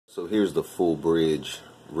So here's the full bridge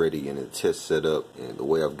ready and a test setup, and the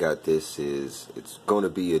way I've got this is it's going to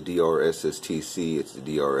be a DRSSTC. It's the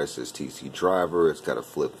DRSSTC driver. It's got a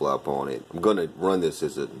flip-flop on it. I'm going to run this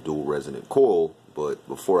as a dual resonant coil, but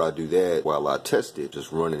before I do that, while I test it,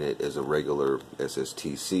 just running it as a regular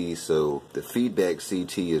SSTC. So the feedback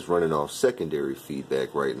CT is running off secondary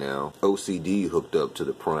feedback right now. OCD hooked up to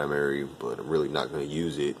the primary, but I'm really not going to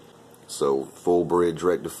use it. So full bridge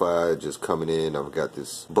rectified, just coming in. I've got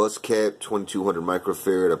this bus cap, 2200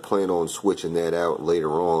 microfarad. I plan on switching that out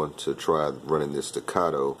later on to try running this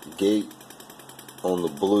staccato. Gate on the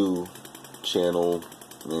blue channel,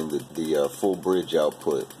 and the full bridge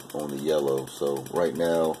output on the yellow. So right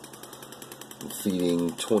now I'm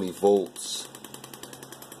feeding 20 volts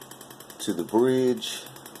to the bridge.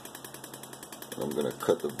 I'm going to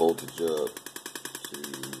cut the voltage up to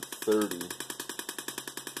 30.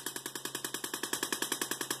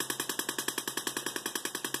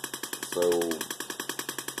 So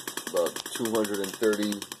about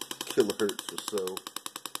 230 kilohertz or so.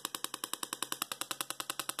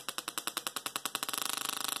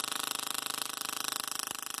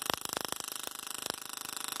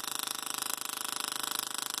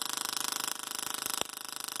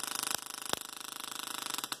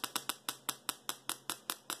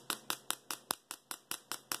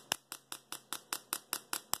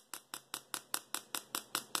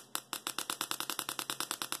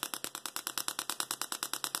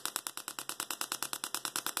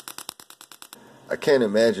 I can't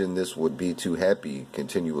imagine this would be too happy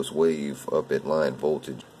continuous wave up at line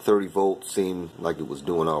voltage. 30 volts seemed like it was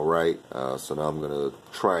doing all right, so now I'm going to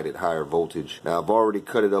try it at higher voltage. Now I've already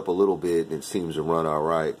cut it up a little bit and it seems to run all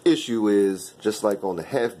right. Issue is, just like on the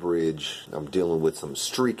half bridge, I'm dealing with some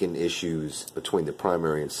streaking issues between the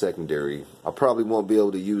primary and secondary. I probably won't be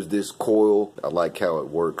able to use this coil. I like how it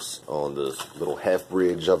works on the little half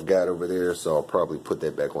bridge I've got over there, so I'll probably put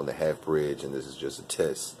that back on the half bridge, and this is just a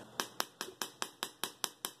test.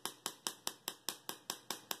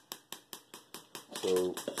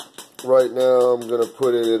 So right now I'm going to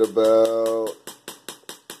put it at about,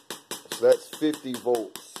 so that's 50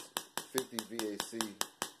 volts, 50 VAC.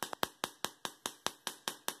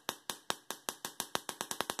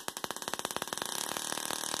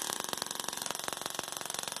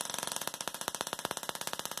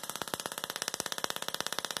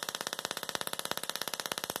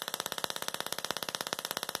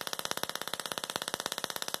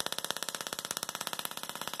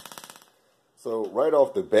 So right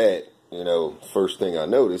off the bat, first thing I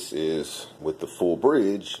notice is with the full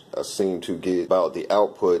bridge, I seem to get about the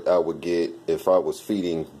output I would get if I was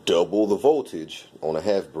feeding double the voltage on a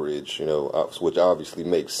half bridge, which obviously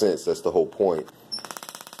makes sense. That's the whole point.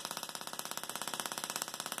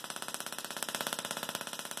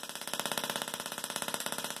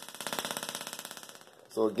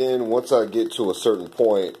 So again, once I get to a certain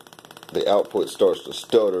point, the output starts to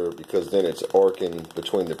stutter because then it's arcing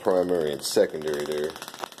between the primary and secondary there.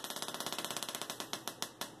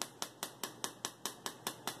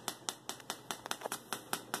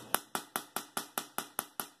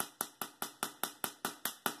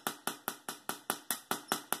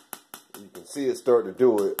 You can see it starting to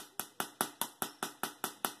do it,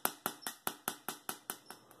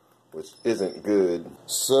 which isn't good.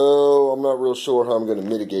 So I'm not real sure how I'm going to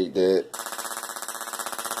mitigate that.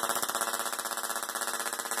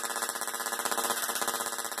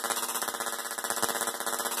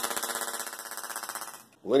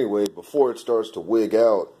 Well, anyway, before it starts to wig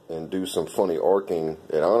out and do some funny arcing,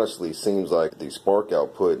 it honestly seems like the spark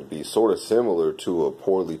output would be sort of similar to a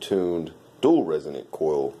poorly tuned dual resonant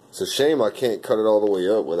coil. It's a shame I can't cut it all the way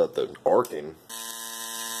up without the arcing.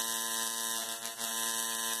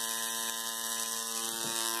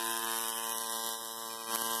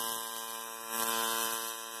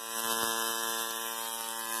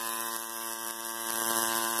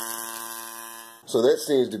 So that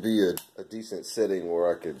seems to be a decent setting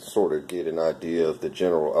where I could sort of get an idea of the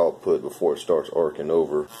general output before it starts arcing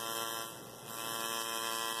over.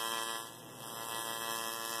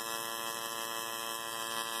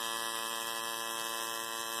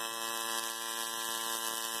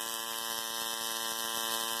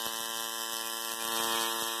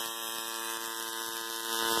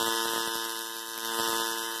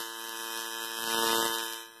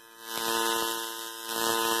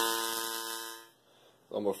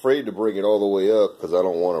 I'm afraid to bring it all the way up because I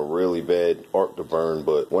don't want a really bad arc to burn,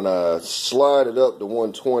 but when I slide it up to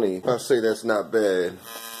 120, I say that's not bad.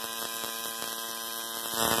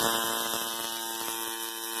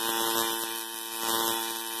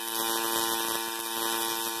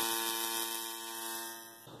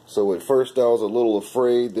 So at first I was a little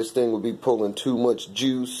afraid this thing would be pulling too much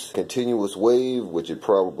juice, continuous wave, which it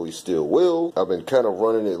probably still will. I've been kind of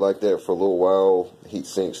running it like that for a little while. Heat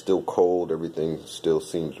sink's still cold, everything still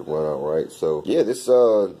seems to run out right. So yeah, this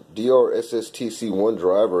DRSSTC1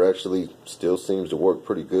 driver actually still seems to work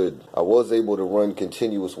pretty good. I was able to run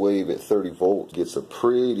continuous wave at 30 volts, get some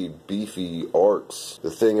pretty beefy arcs.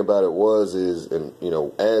 The thing about it and you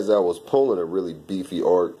know, as I was pulling a really beefy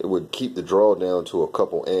arc, it would keep the draw down to a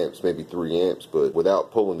couple amps, maybe 3 amps, but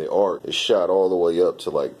without pulling the arc, it shot all the way up to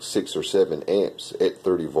like 6 or 7 amps at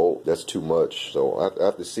 30 volt. That's too much. So I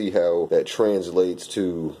have to see how that translates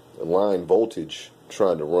to line voltage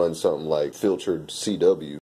trying to run something like filtered CW.